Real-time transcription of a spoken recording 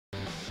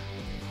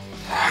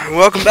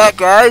Welcome back,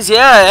 guys.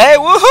 Yeah, hey,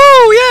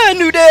 woohoo! Yeah,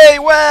 new day.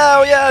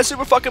 Wow, yeah,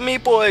 super fucking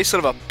meat boy,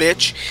 son of a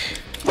bitch.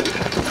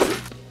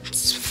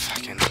 It's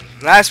fucking.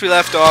 Last we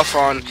left off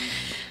on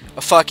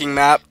a fucking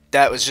map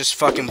that was just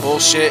fucking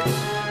bullshit.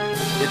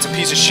 It's a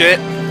piece of shit.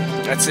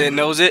 That's it.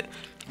 Knows it.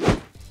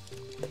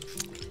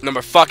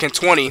 Number fucking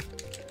 20.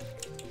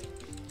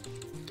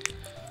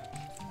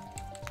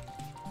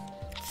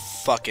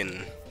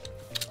 Fucking.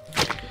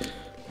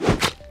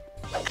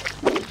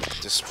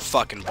 Just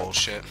fucking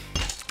bullshit.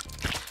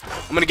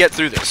 I'm gonna get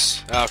through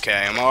this. Okay,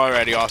 I'm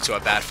already off to a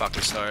bad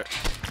fucking start.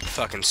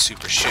 Fucking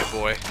super shit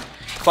boy.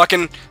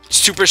 Fucking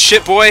super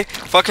shit boy.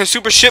 Fucking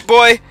super shit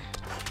boy.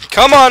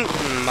 Come on.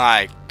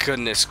 My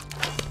goodness.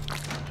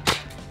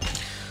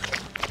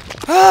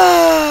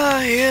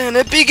 Ah, yeah, and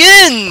it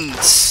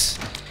begins.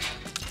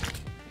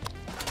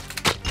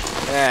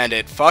 And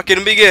it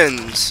fucking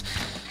begins.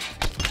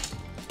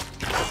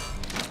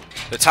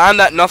 The time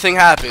that nothing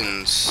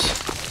happens.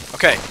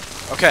 Okay,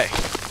 okay.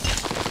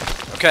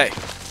 Okay.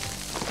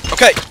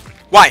 Okay,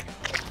 why?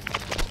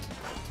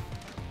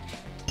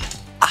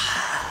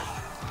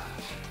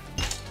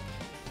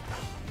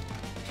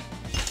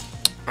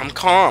 I'm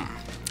calm.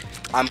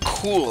 I'm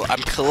cool.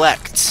 I'm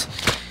collect.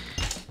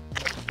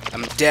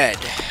 I'm dead.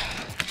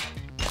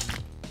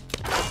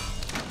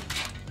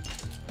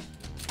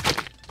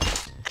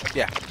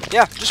 Yeah,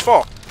 just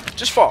fall.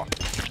 Just fall.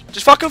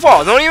 Just fucking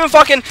fall. Don't even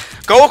fucking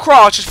go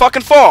across. Just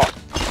fucking fall.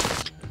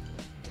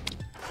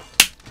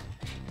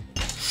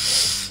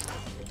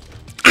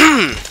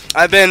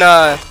 I've been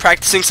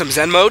practicing some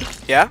Zen mode,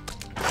 yeah,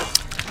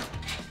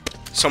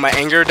 so my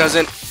anger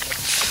doesn't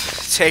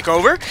take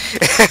over.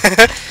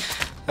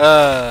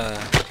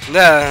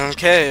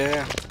 Okay,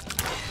 yeah.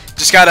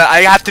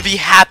 I have to be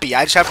happy.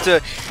 I just have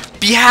to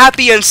be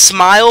happy and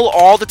smile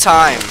all the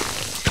time.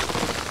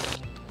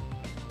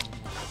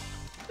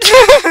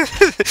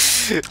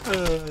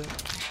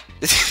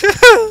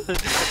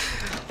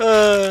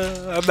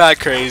 I'm not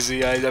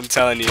crazy. I'm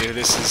telling you,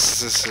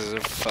 this is a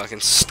fucking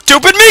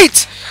stupid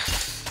meat.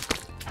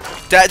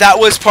 That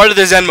was part of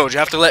the Zen mode. You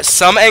have to let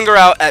some anger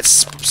out at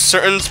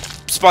certain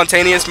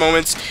spontaneous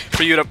moments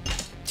for you to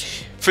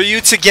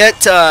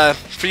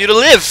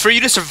live, for you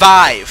to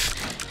survive.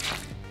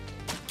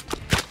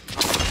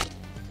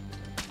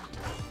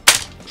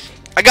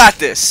 I got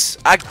this.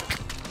 I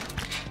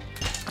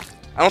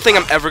don't think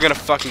I'm ever gonna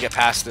fucking get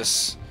past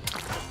this.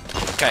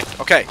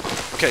 Okay.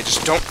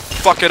 Just don't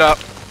fuck it up.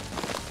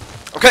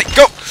 Okay,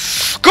 go.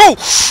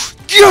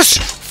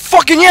 Yes.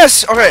 Fucking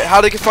yes! Alright,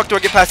 how the fuck do I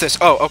get past this?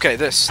 Oh, okay,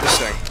 this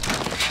thing.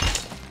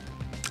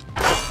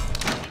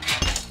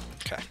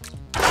 Okay.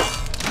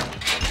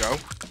 There we go.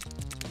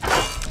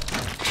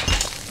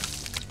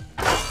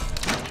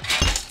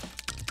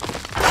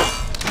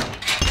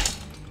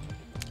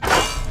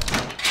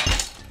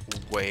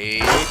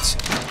 Wait.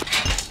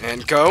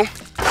 And go.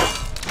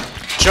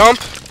 Jump.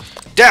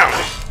 Down.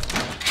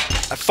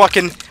 I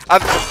fucking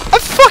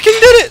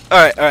did it!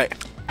 Alright.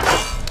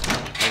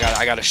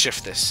 I gotta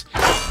shift this.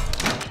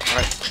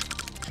 Alright.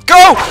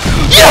 Go!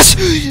 Yes!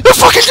 I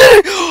fucking did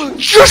it!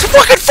 Yes!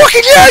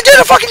 Fucking yeah! I did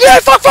it! Fucking yeah!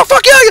 Fuck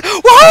yeah!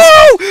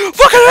 Woohoo!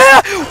 Fucking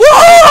yeah!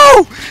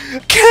 Woohoo!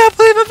 Can't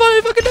believe I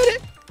finally fucking did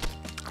it!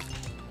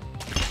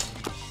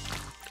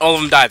 All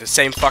of them died at the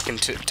same fucking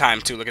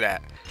time too. Look at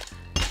that.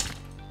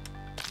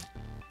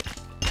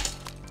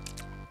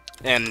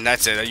 And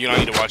that's it. You don't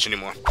need to watch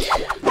anymore.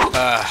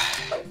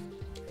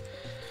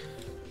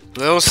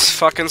 Little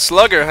fucking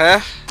slugger,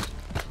 huh?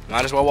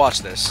 Might as well watch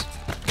this.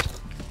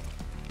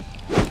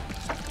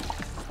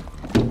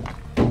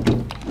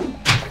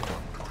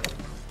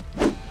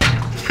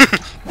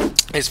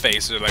 His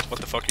face is like, what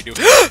the fuck are you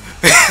doing?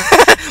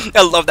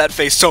 I love that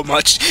face so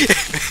much.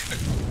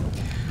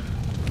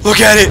 Look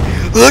at it!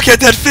 Look at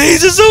that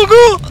face! It's so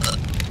cool!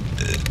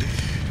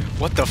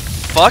 What the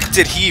fuck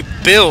did he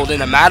build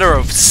in a matter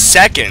of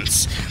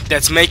seconds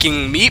that's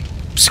making Meat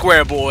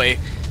Square Boy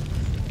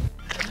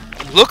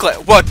look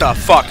like... What the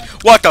fuck?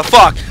 What the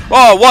fuck?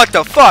 Oh, what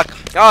the fuck?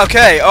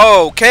 Okay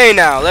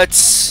now,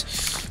 let's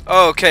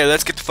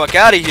get the fuck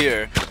out of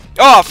here.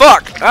 Oh,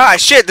 fuck! Ah,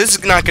 shit, this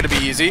is not gonna be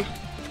easy.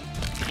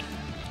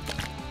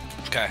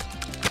 Okay.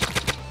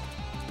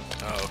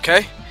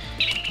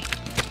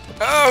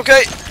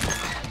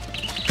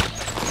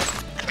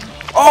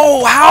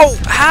 Oh,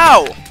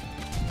 how?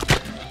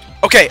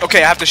 Okay,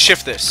 I have to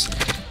shift this.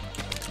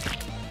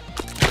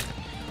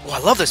 Oh, I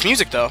love this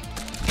music, though.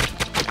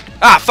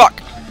 Ah,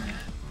 fuck.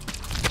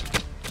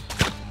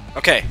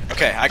 Okay,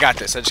 I got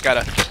this. I just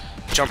gotta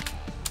jump.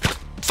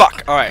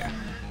 Fuck, alright.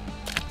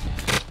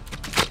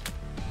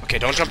 Okay,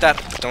 don't jump that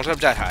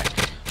high.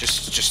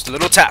 Just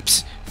little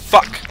taps.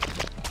 Fuck.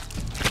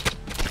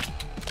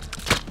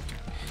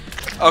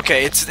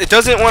 Okay, it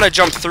doesn't want to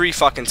jump 3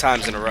 fucking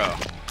times in a row.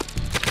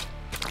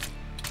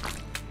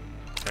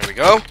 There we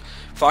go.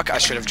 Fuck, I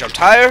should have jumped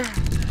higher.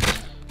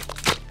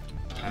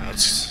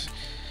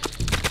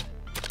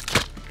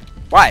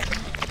 Why?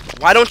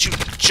 Why don't you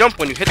jump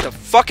when you hit the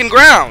fucking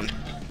ground?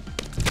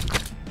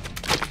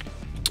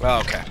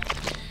 Okay.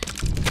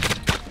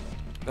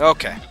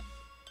 Okay.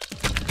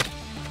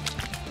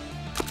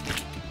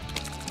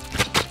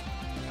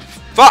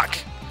 Fuck!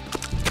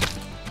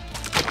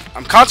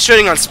 I'm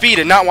concentrating on speed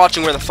and not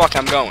watching where the fuck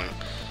I'm going.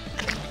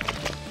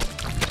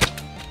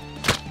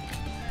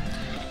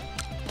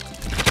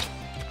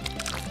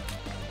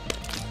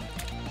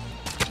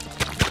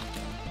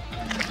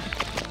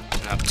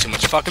 Not too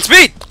much fucking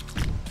speed!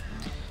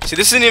 See,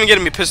 this isn't even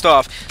getting me pissed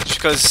off, just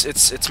because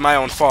it's my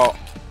own fault.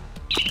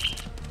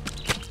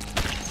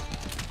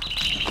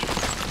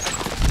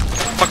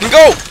 Fucking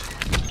go!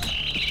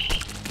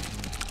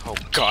 Oh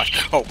god,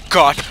 oh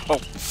god, oh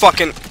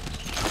fucking...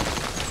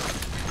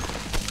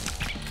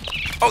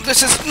 Oh,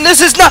 this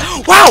is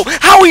not... Wow!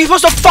 How are you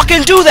supposed to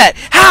fucking do that?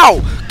 How?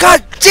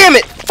 God damn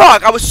it!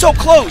 Fuck, I was so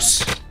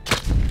close!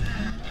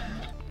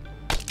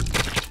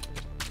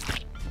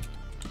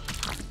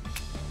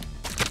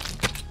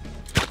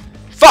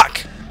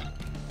 Fuck!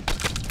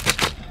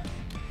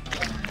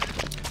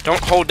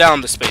 Don't hold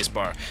down the space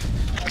bar.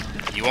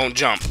 You won't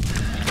jump.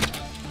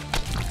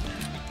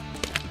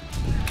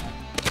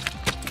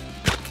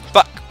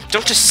 Fuck!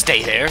 Don't just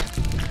stay there.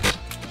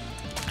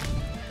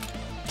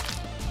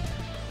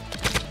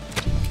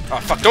 Oh,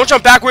 fuck. Don't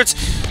jump backwards.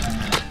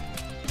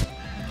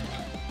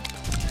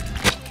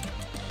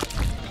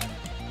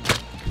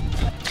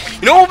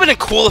 You know what would have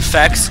been cool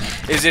effects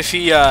is if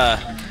he,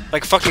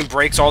 like, fucking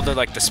breaks all the,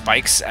 like, the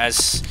spikes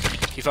as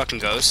he fucking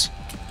goes.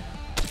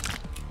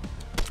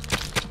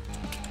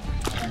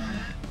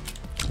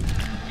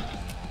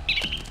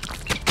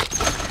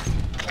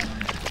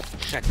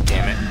 God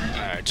damn it.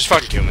 Alright, just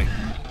fucking kill me.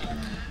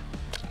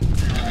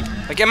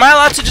 Like, am I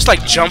allowed to just,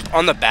 like, jump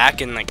on the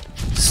back and, like,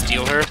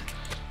 steal her?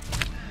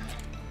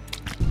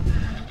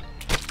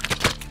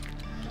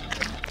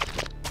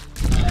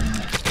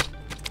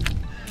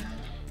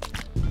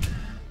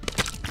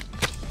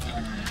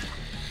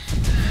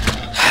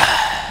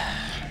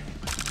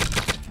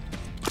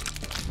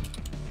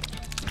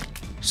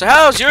 So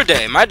how's your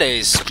day? My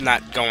day's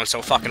not going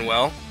so fucking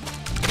well.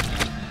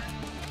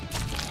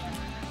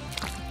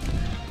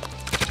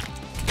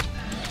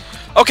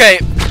 Okay,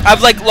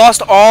 I've like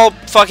lost all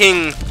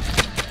fucking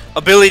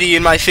ability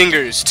in my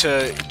fingers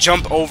to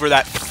jump over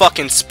that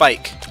fucking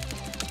spike.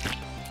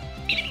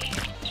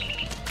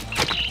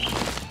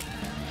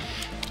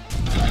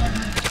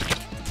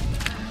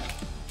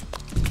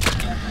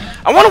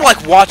 I want to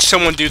like watch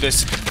someone do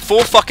this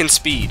full fucking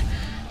speed.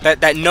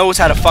 That knows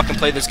how to fucking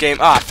play this game.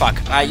 Ah, fuck.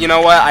 You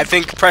know what? I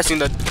think pressing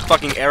the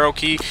fucking arrow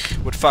key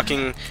would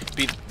fucking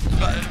be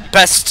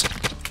best.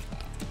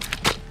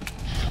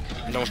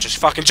 And don't just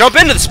fucking jump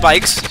into the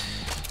spikes.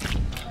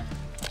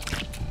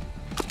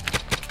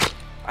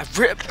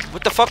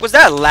 What the fuck was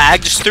that?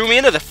 Lag just threw me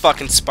into the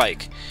fucking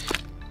spike.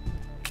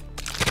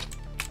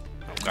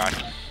 Oh god.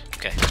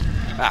 Okay.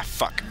 Ah,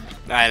 fuck.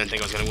 I didn't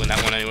think I was gonna win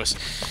that one anyways.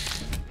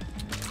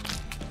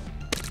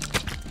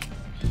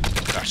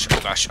 Gosh, oh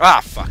gosh. Ah,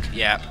 fuck.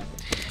 Yeah.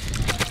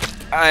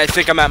 I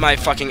think I'm at my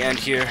fucking end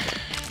here.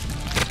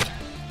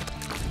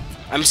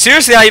 I'm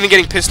seriously not even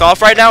getting pissed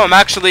off right now. I'm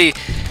actually...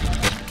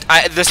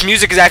 this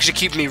music is actually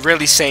keeping me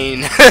really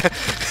sane.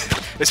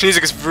 This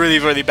music is really,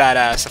 really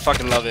badass. I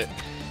fucking love it.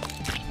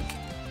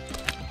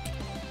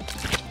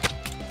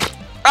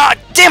 Ah,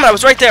 damn it! I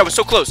was right there. I was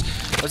so close.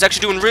 I was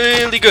actually doing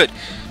really good.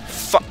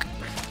 Fuck.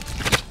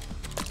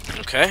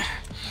 Okay.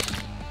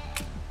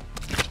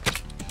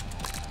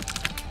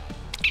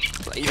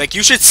 Like,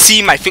 you should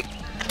see my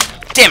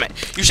damn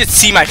it! You should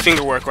see my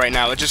finger work right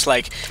now. It's just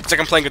like, it's like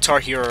I'm playing Guitar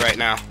Hero right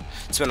now.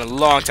 It's been a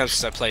long time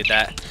since I played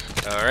that.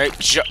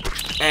 Alright,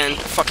 and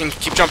fucking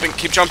keep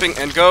jumping,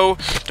 and go.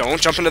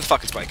 Don't jump into the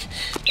fucking spike.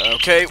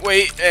 Okay,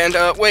 wait, and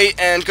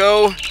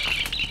go.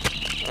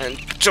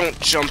 And don't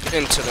jump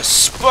into the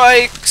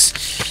spikes.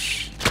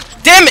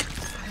 Damn it!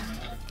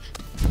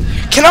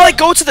 Can I, like,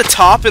 go to the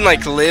top and,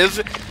 like,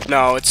 live?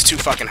 No, it's too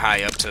fucking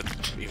high up to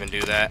even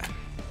do that.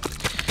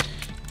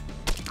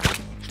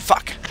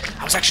 Fuck.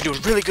 I was actually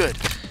doing really good.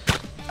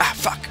 Ah,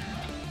 fuck.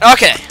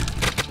 Okay.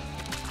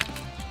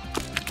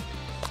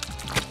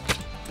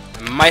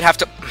 I might have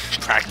to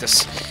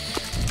practice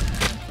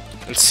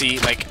and see,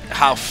 like,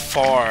 how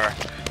far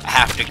I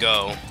have to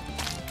go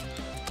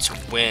to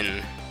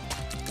win.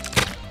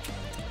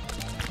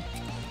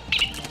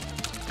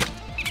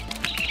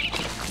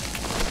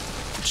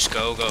 Just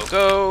go, go,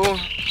 go.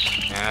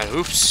 And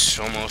oops,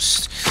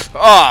 almost.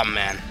 Oh,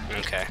 man.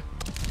 Okay.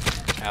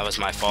 That was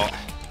my fault.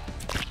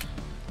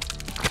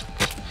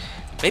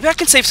 Maybe I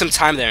can save some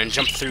time there and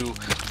jump through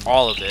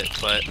all of it,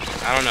 but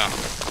I don't know.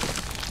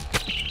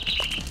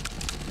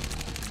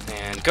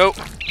 And go.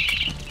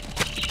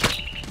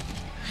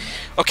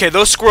 Okay,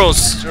 those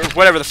squirrels, or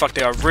whatever the fuck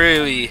they are,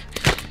 really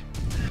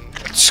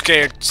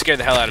scared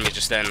the hell out of me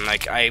just then.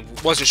 Like, I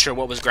wasn't sure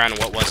what was ground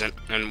and what wasn't,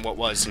 and what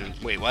was, and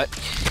wait, what?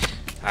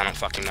 I don't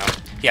fucking know.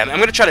 Yeah, I'm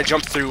gonna try to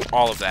jump through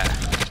all of that.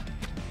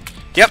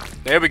 Yep,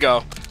 there we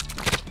go.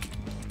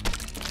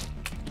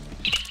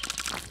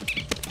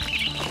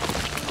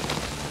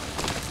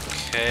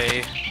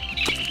 Okay.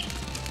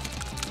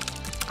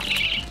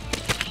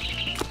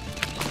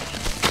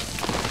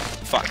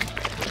 Fuck.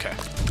 Okay.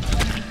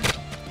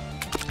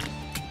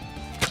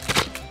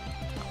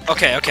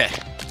 Okay, okay.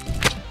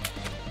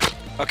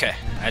 Okay,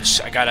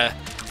 I gotta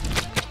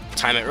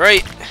time it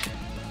right.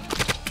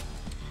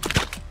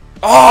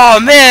 Oh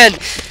man,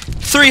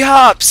 3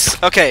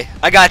 hops. Okay,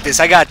 I got this.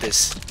 I got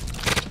this.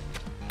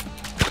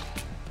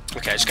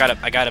 Okay,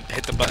 I gotta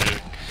hit the button.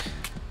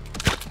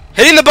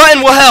 Hitting the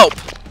button will help.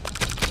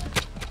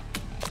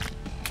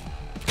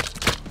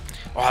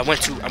 Oh, I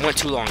went too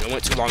long. I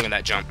went too long in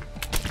that jump.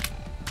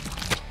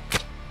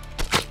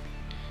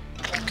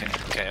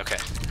 Okay.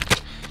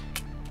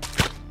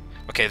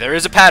 Okay, there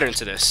is a pattern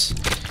to this.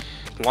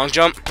 Long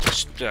jump.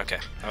 Okay,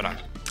 hold on.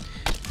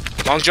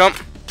 Long jump.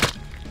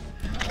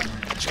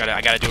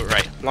 I gotta do it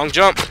right. Long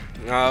jump.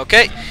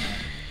 Okay.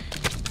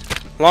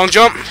 Long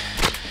jump.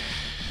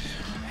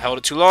 Held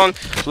it too long.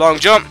 Long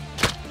jump.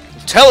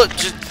 Tell it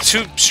just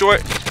too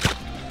short.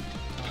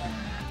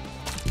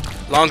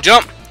 Long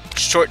jump.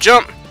 Short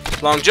jump.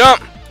 Long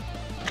jump.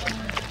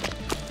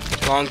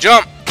 Long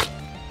jump.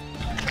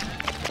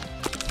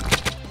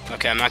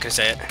 Okay, I'm not gonna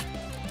say it.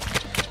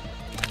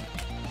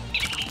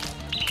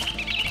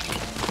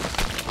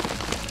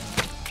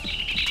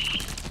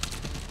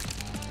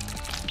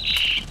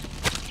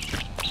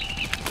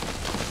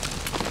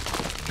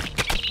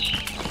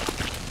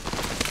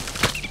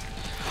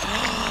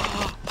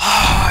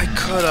 I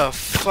could have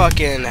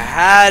fucking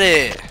had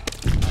it.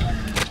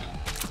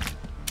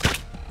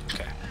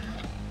 Okay.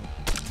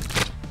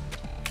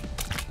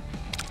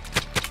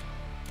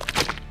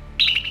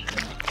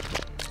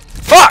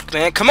 Fuck,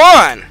 man, come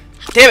on!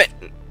 Damn it!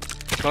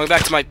 Going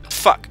back to my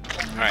fuck.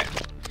 Alright.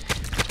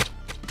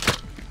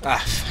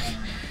 Ah, fuck.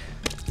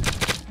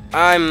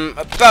 I'm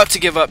about to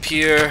give up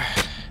here.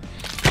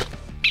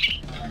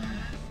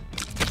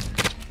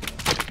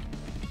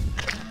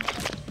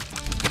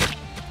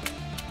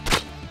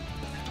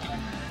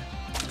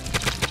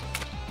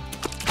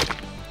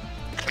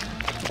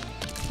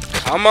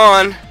 Come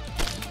on.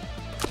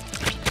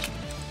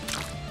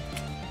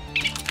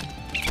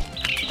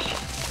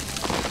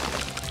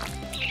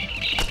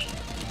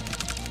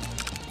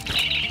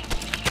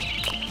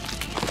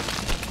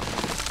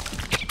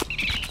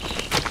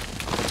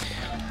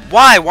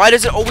 Why? Why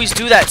does it always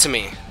do that to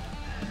me?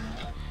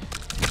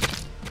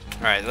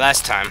 Alright,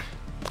 last time.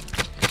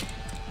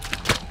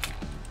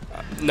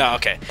 No,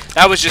 okay.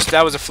 That was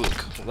a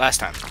fluke. Last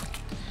time.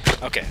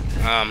 Okay,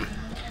 I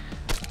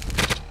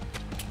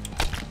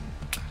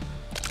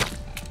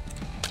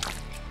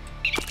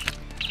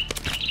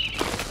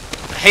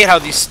hate how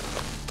these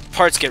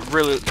parts get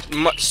really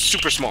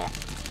super small.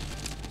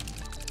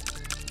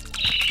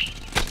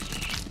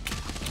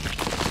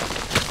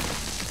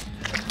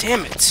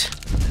 Damn it.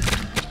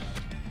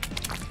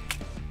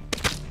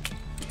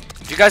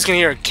 If you guys can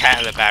hear a cat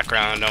in the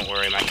background, don't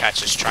worry, my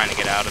cat's just trying to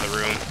get out of the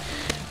room.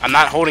 I'm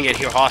not holding it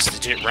here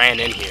hostage, it ran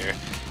in here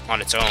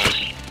on its own.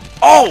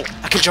 Oh!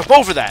 I can jump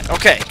over that!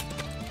 Okay.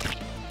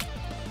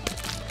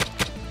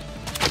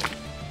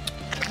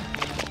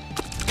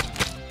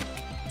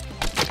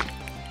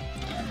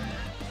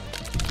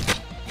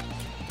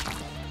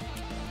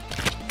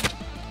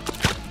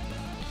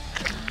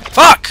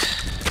 Fuck!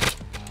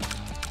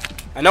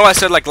 I know I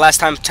said like last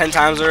time 10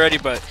 times already,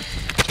 but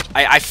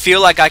I feel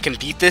like I can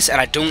beat this,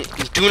 and I do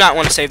not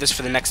want to save this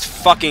for the next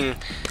fucking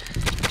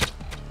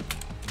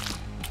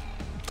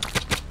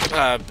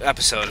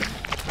episode.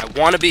 I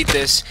want to beat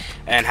this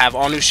and have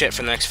all new shit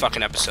for the next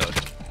fucking episode.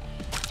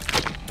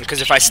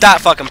 Because if I stop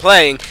fucking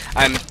playing,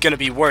 I'm gonna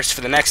be worse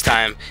for the next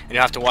time, and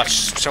you'll have to watch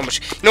so much.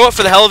 You know what?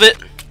 For the hell of it.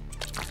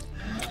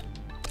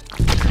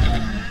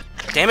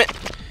 Damn it!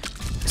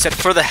 I said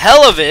for the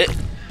hell of it.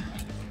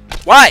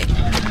 Why?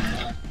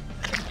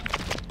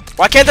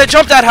 Why can't I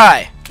jump that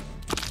high?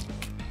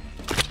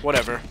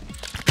 Whatever.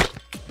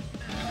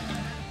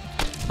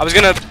 I was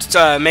gonna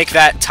make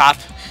that top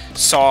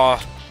saw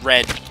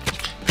red.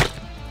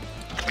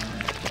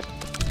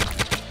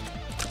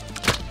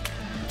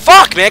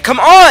 Fuck, man, come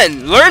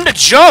on! Learn to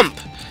jump!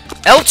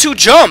 L2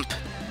 jump!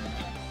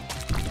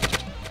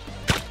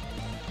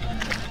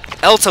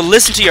 L to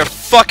listen to your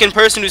fucking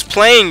person who's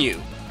playing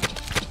you.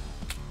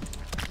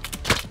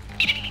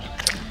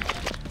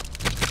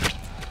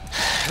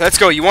 Let's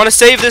go. You want to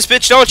save this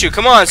bitch, don't you?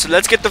 Come on. So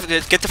let's get the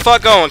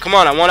fuck going. Come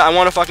on. I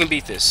want to fucking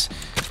beat this.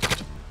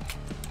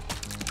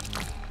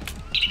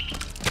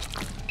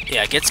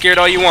 Yeah, get scared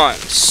all you want,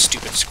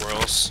 stupid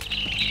squirrels.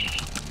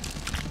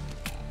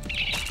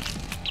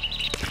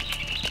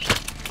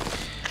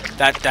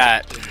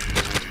 That.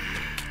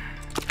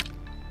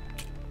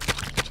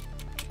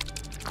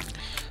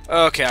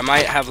 Okay, I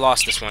might have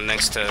lost this one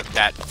thanks to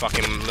that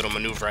fucking little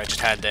maneuver I just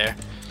had there.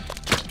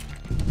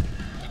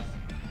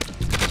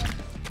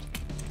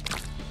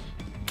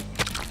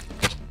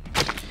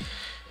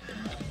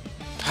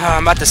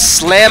 I'm about to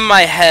slam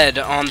my head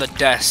on the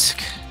desk.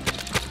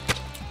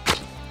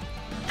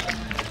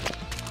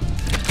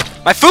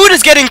 My food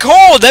is getting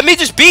cold! Let me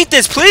just beat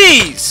this,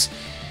 please!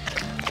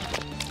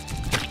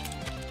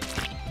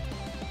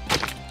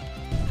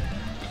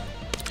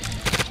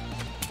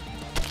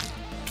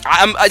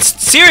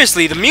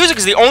 Seriously, the music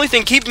is the only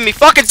thing keeping me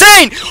fucking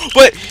sane!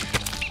 But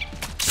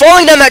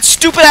falling down that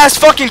stupid-ass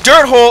fucking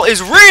dirt hole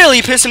is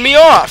really pissing me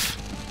off.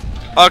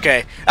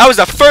 Okay, That was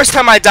the first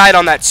time I died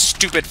on that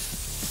stupid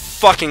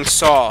fucking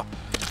saw.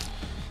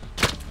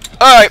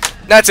 Alright,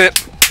 that's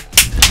it.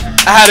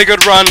 I had a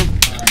good run.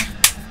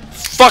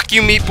 Fuck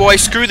you, Meat Boy.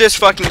 Screw this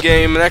fucking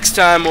game. Next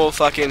time we'll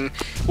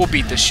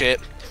beat this shit.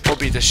 We'll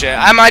beat this shit.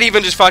 I might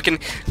even just fucking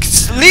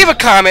leave a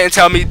comment and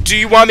tell me, do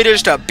you want me to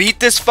just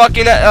beat this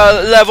fucking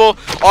level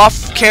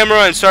off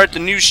camera and start the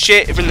new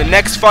shit from the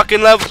next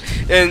fucking level?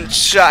 And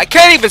I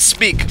can't even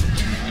speak.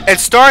 And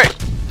start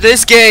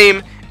this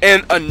game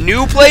in a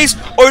new place,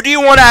 or do you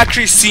want to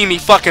actually see me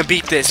fucking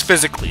beat this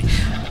physically?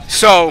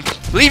 So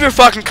leave your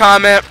fucking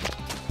comment.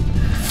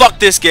 Fuck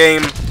this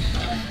game.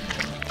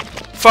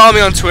 Follow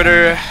me on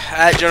Twitter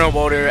at General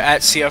Boulder,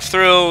 at CF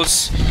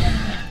Thrills.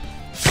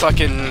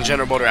 Fucking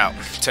General Boulder out.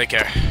 Take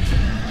care.